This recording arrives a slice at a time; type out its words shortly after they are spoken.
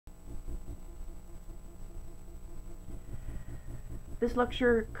This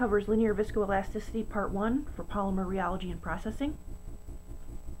lecture covers linear viscoelasticity, part 1, for polymer rheology and processing.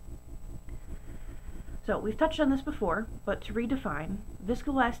 So we've touched on this before, but to redefine,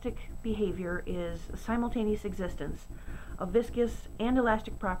 viscoelastic behavior is a simultaneous existence of viscous and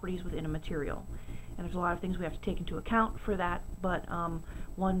elastic properties within a material. And there's a lot of things we have to take into account for that, but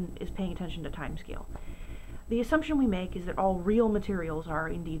one is paying attention to time scale. The assumption we make is that all real materials are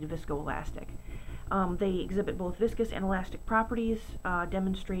indeed viscoelastic. They exhibit both viscous and elastic properties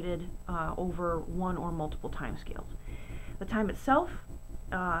demonstrated over one or multiple time scales. The time itself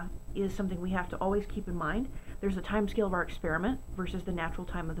is something we have to always keep in mind. There's the time scale of our experiment versus the natural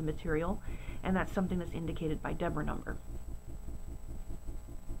time of the material, and that's something that's indicated by Deborah number.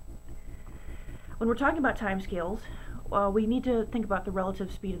 When we're talking about time scales, we need to think about the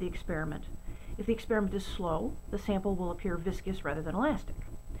relative speed of the experiment. If the experiment is slow, the sample will appear viscous rather than elastic.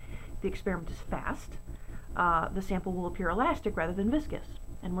 If the experiment is fast, the sample will appear elastic rather than viscous.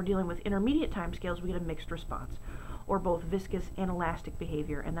 And we're dealing with intermediate time scales, we get a mixed response, or both viscous and elastic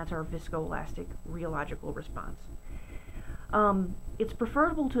behavior, and that's our viscoelastic rheological response. It's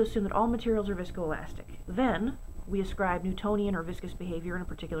preferable to assume that all materials are viscoelastic. Then we ascribe Newtonian or viscous behavior in a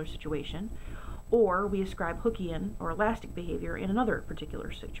particular situation, or we ascribe Hookean or elastic behavior in another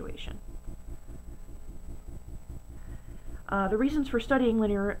particular situation. The reasons for studying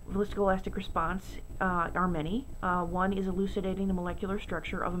linear viscoelastic response are many. One is elucidating the molecular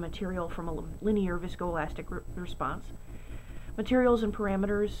structure of a material from a linear viscoelastic response. Material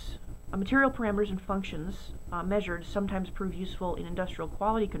parameters and functions measured sometimes prove useful in industrial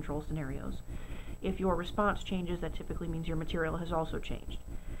quality control scenarios. If your response changes, that typically means your material has also changed.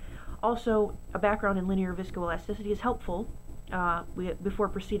 Also, a background in linear viscoelasticity is helpful before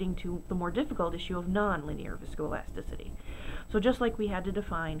proceeding to the more difficult issue of non-linear viscoelasticity. So just like we had to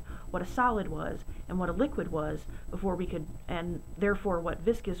define what a solid was and what a liquid was before we could, and therefore what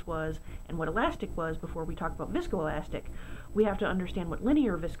viscous was and what elastic was before we talk about viscoelastic, we have to understand what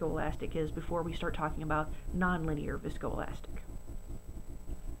linear viscoelastic is before we start talking about non-linear viscoelastic.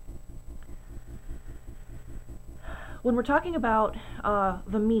 When we're talking about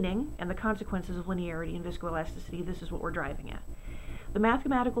the meaning and the consequences of linearity and viscoelasticity, this is what we're driving at. The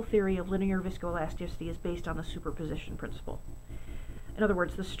mathematical theory of linear viscoelasticity is based on the superposition principle. In other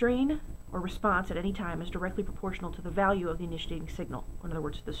words, the strain or response at any time is directly proportional to the value of the initiating signal, in other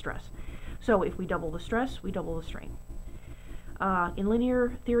words, the stress. So if we double the stress, we double the strain. In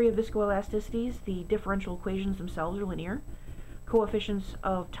linear theory of viscoelasticities, the differential equations themselves are linear. Coefficients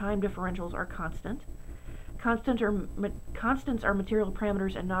of time differentials are constant. Constants are material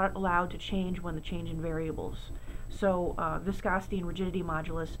parameters and not allowed to change when the change in variables. So viscosity and rigidity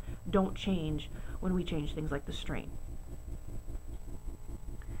modulus don't change when we change things like the strain.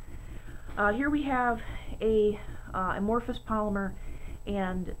 Here we have a amorphous polymer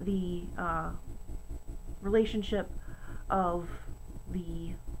and the relationship of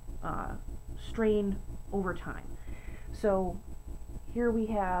the strain over time. So here we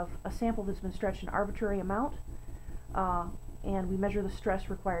have a sample that's been stretched an arbitrary amount, and we measure the stress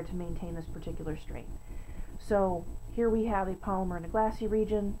required to maintain this particular strain. So here we have a polymer in a glassy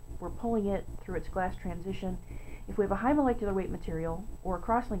region. We're pulling it through its glass transition. If we have a high molecular weight material or a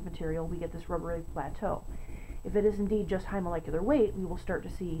cross-linked material, we get this rubbery plateau. If it is indeed just high molecular weight, we will start to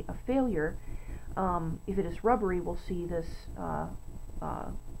see a failure. If it is rubbery, we'll see this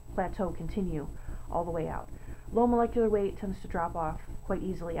plateau continue all the way out. Low molecular weight tends to drop off quite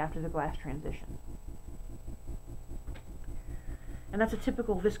easily after the glass transition. And that's a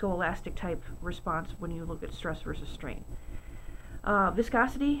typical viscoelastic type response when you look at stress versus strain.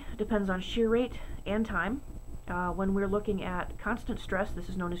 Viscosity depends on shear rate and time. When we're looking at constant stress, this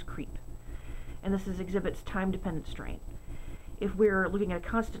is known as creep, and this exhibits time-dependent strain. If we're looking at a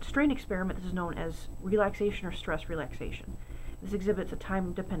constant strain experiment, this is known as relaxation or stress relaxation. This exhibits a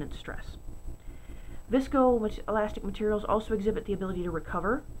time-dependent stress. Viscoelastic materials also exhibit the ability to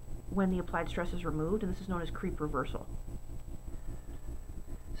recover when the applied stress is removed, and this is known as creep reversal.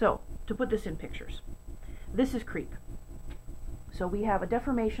 So, to put this in pictures, this is creep. So we have a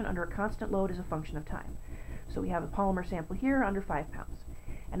deformation under a constant load as a function of time. So we have a polymer sample here under 5 pounds.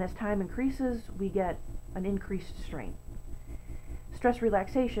 And as time increases, we get an increased strain. Stress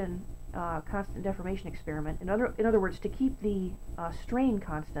relaxation, constant deformation experiment. In other words, to keep the strain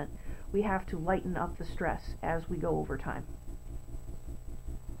constant, we have to lighten up the stress as we go over time.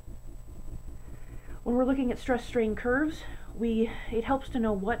 When we're looking at stress-strain curves, it helps to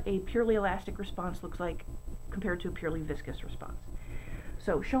know what a purely elastic response looks like compared to a purely viscous response.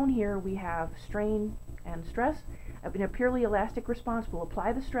 So shown here, we have strain and stress. In a purely elastic response, we'll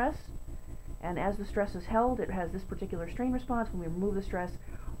apply the stress, And as the stress is held, it has this particular strain response. When we remove the stress,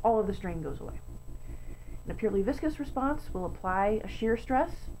 all of the strain goes away. In a purely viscous response, we'll apply a shear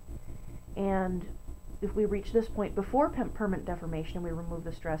stress, and if we reach this point before permanent deformation and we remove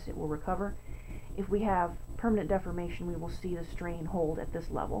the stress, it will recover. If we have permanent deformation, we will see the strain hold at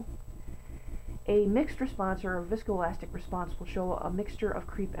this level. A mixed response, or a viscoelastic response, will show a mixture of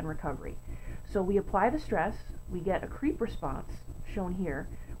creep and recovery. So we apply the stress, we get a creep response, shown here,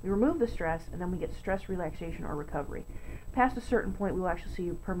 we remove the stress, and then we get stress relaxation or recovery. Past a certain point, we will actually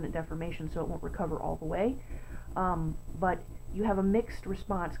see permanent deformation, so it won't recover all the way. But you have a mixed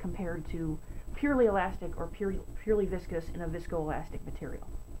response compared to purely elastic or purely viscous in a viscoelastic material.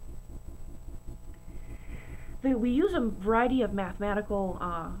 We use a variety of mechanical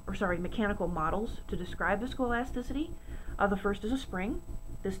models to describe viscoelasticity. The first is a spring.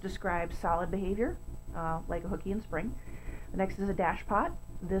 This describes solid behavior, like a Hookean spring. The next is a dash pot.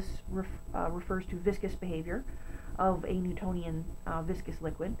 This refers to viscous behavior of a Newtonian viscous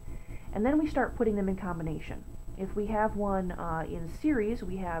liquid. And then we start putting them in combination. If we have one in series,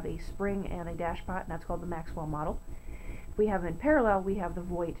 we have a spring and a dash pot, and that's called the Maxwell model. If we have them in parallel, we have the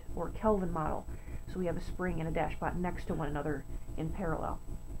Voigt or Kelvin model. So we have a spring and a dash pot next to one another in parallel.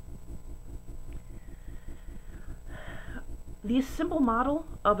 The simple model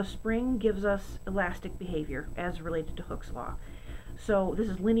of a spring gives us elastic behavior as related to Hooke's law. So this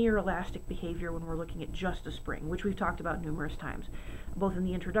is linear elastic behavior when we're looking at just a spring, which we've talked about numerous times, both in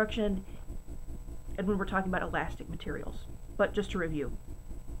the introduction and when we're talking about elastic materials. But just to review,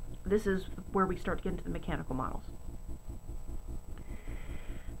 this is where we start to get into the mechanical models.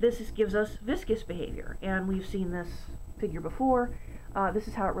 This gives us viscous behavior, and we've seen this figure before. This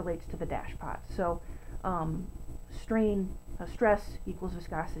is how it relates to the dash pot. So stress equals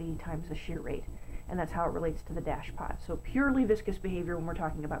viscosity times the shear rate, and that's how it relates to the dash pot. So purely viscous behavior when we're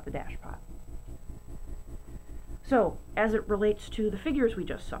talking about the dash pot. So as it relates to the figures we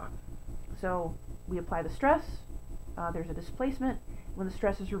just saw, so we apply the stress, there's a displacement. When the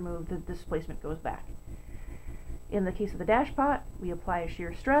stress is removed, the displacement goes back. In the case of the dash pot, we apply a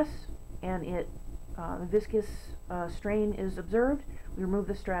shear stress, and the viscous strain is observed. We remove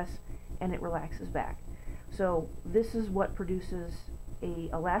the stress, and it relaxes back. So this is what produces a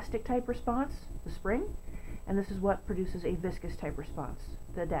elastic type response, the spring, and this is what produces a viscous type response,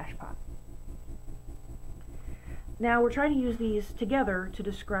 the dash pot. Now we're trying to use these together to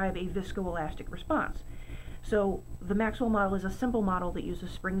describe a viscoelastic response. So the Maxwell model is a simple model that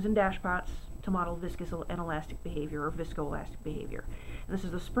uses springs and dash pots to model viscous and elastic behavior, or viscoelastic behavior. And this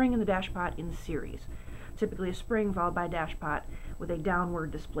is the spring and the dash pot in series. Typically a spring followed by a dash pot with a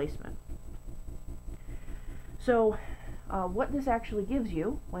downward displacement. So what this actually gives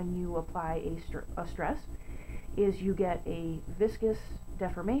you when you apply a stress is you get a viscous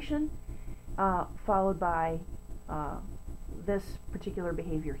deformation followed by this particular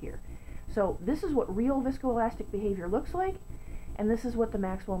behavior here. So this is what real viscoelastic behavior looks like, and this is what the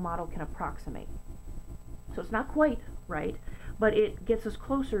Maxwell model can approximate. So it's not quite right, but it gets us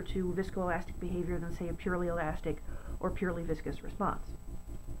closer to viscoelastic behavior than, say, a purely elastic or purely viscous response.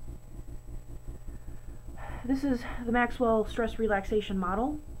 This is the Maxwell stress relaxation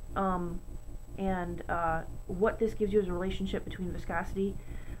model, and what this gives you is a relationship between viscosity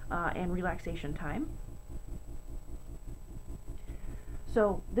and relaxation time.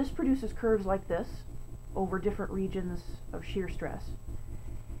 So this produces curves like this over different regions of shear stress,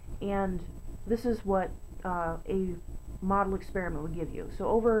 and this is what a model experiment would give you. So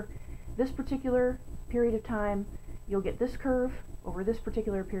over this particular period of time, you'll get this curve. Over this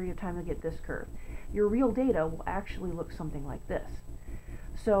particular period of time, you'll get this curve. Your real data will actually look something like this.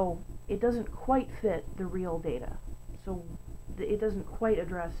 So it doesn't quite fit the real data. So it doesn't quite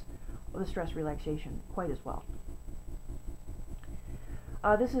address the stress relaxation quite as well.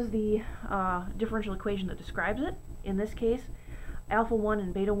 This is the differential equation that describes it. In this case, alpha 1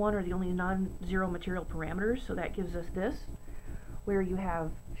 and beta 1 are the only non-zero material parameters, so that gives us this, where you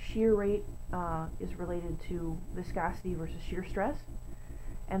have shear rate is related to viscosity versus shear stress,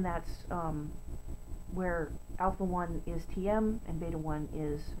 and that's where alpha 1 is Tm and beta 1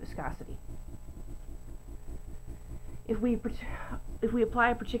 is viscosity. If we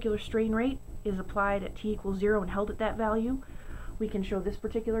apply a particular strain rate is applied at t equals 0 and held at that value, we can show this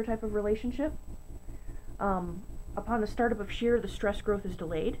particular type of relationship. Upon the startup of shear, the stress growth is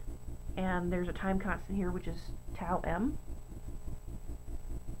delayed, and there's a time constant here which is tau m.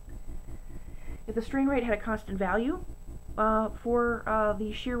 If the strain rate had a constant value for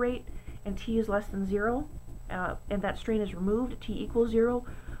the shear rate and t is less than 0, and that strain is removed, t equals 0,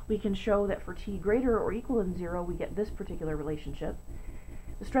 we can show that for t greater or equal than 0, we get this particular relationship.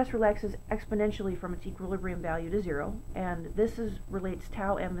 the stress relaxes exponentially from its equilibrium value to 0, and this relates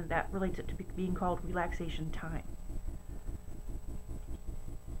tau m, and that relates it to being called relaxation time.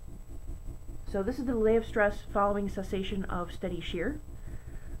 So this is the delay of stress following cessation of steady shear.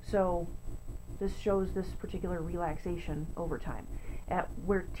 So this shows this particular relaxation over time, at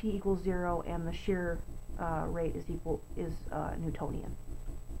where t equals 0 and the shear rate is Newtonian.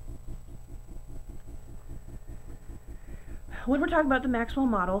 When we're talking about the Maxwell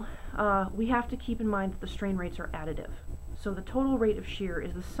model, we have to keep in mind that the strain rates are additive. So the total rate of shear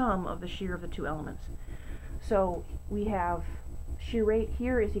is the sum of the shear of the two elements. So we have shear rate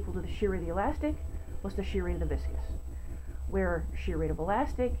here is equal to the shear rate of the elastic plus the shear rate of the viscous, where shear rate of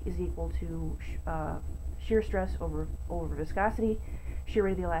elastic is equal to shear stress over viscosity. Shear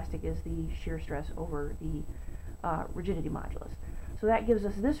rate of the elastic is the shear stress over the rigidity modulus. So that gives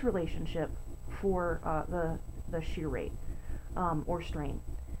us this relationship for the shear rate or strain.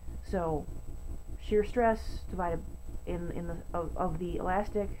 So shear stress divided of the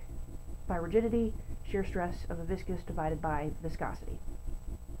elastic by rigidity, shear stress of the viscous divided by viscosity.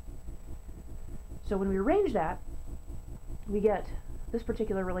 So when we arrange that, we get this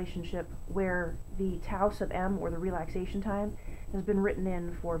particular relationship where the tau sub m, or the relaxation time, has been written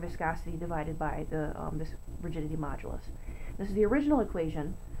in for viscosity divided by the rigidity modulus. This is the original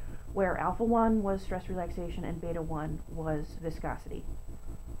equation where alpha 1 was stress relaxation and beta 1 was viscosity.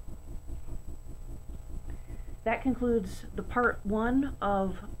 That concludes the part 1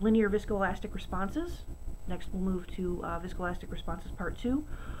 of linear viscoelastic responses. Next we'll move to viscoelastic responses part 2,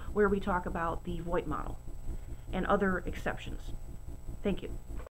 where we talk about the Voigt model and other exceptions. Thank you.